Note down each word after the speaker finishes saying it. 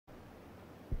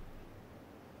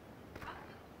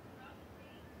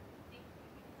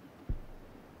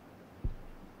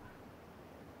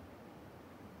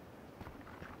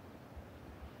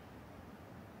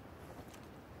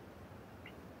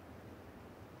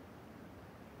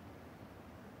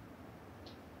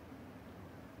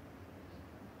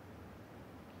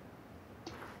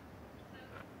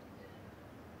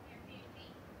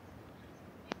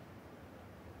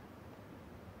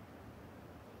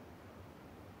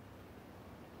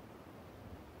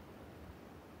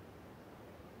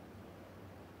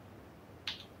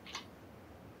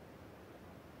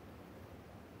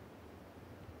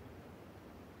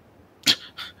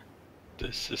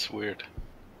This is weird.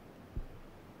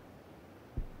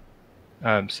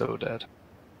 I'm so dead.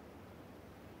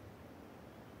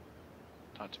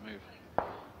 Time to move.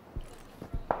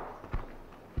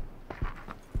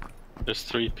 There's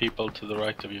 3 people to the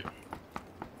right of you.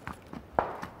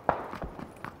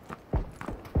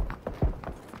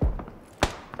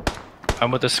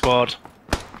 I'm with the squad.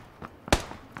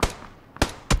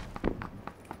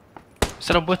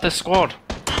 Said I'm with the squad.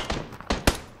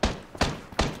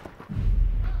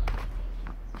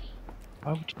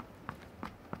 Why would you?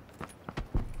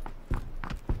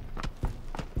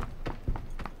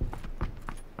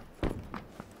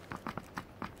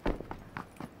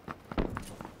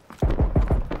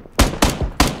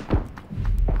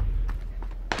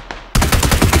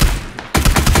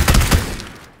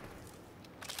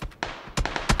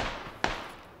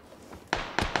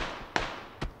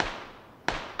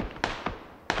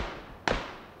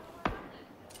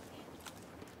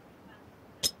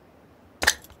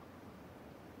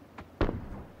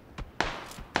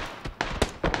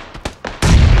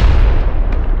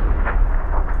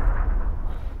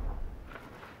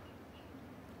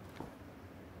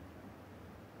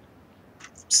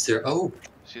 There. Oh,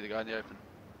 See the guy in the open.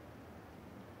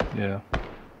 Yeah.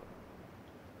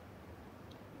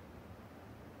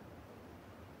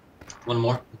 one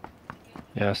more.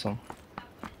 Yeah, some.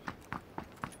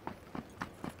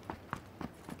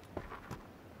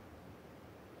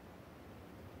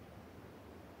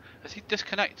 Has he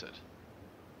disconnected?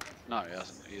 No, he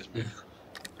hasn't. He is moving.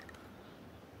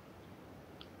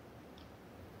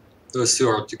 Those two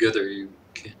are together. You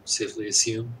can safely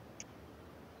assume.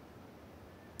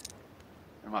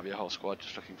 There might be a whole squad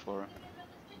just looking for him.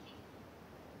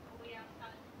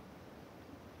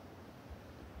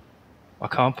 I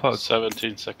can't put.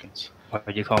 17 seconds.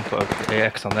 You can't put an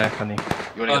AX on there, can you?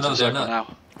 You want to get to the circle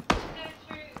now?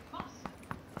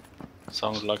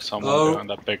 Sounds like someone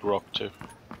behind that big rock too.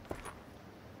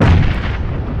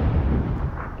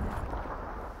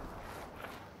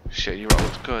 Shit, you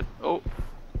rolled good. Oh,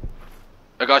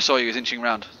 a guy saw you. He's inching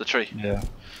round the tree. Yeah.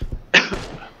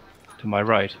 To my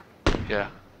right. Yeah.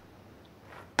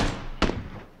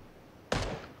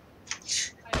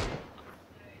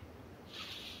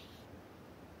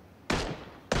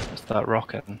 Is that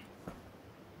rocket?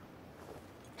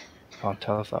 Can't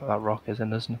tell if that rock is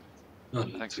in, isn't it? No, I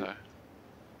think so.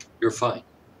 You're fine.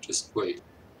 Just wait.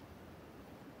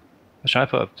 I was trying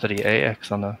to put a bloody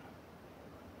AX on there.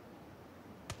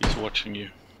 He's watching you.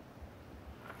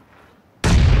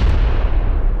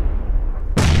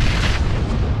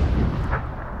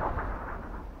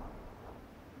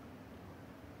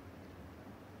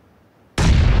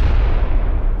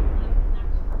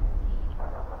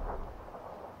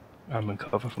 I'm in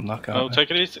cover from that guy. Oh, take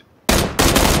it easy.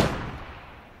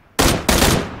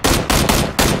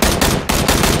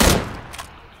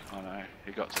 Oh no,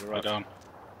 he got to the Right right. down.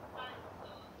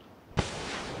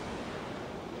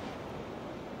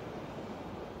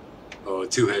 Oh,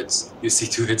 2 hits. You see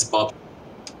 2 hits pop.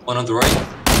 One on the right.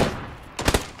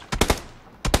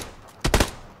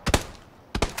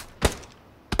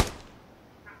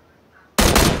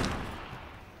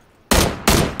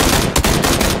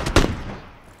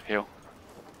 Heal.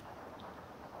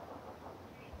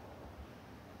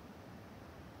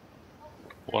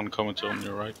 One coming to on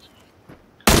your right.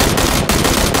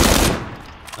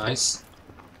 Nice.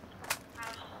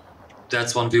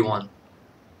 That's 1v1.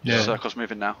 Yeah. Circle's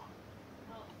moving now.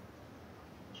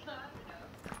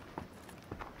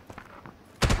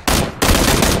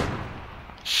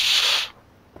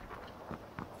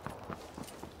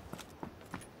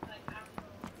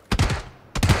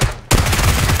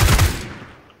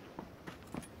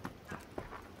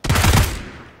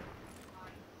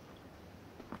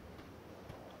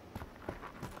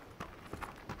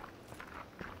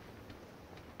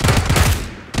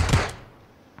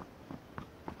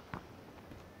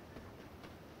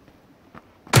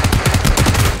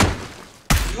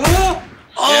 Oh!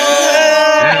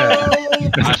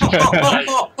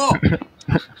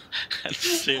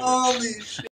 Holy shit.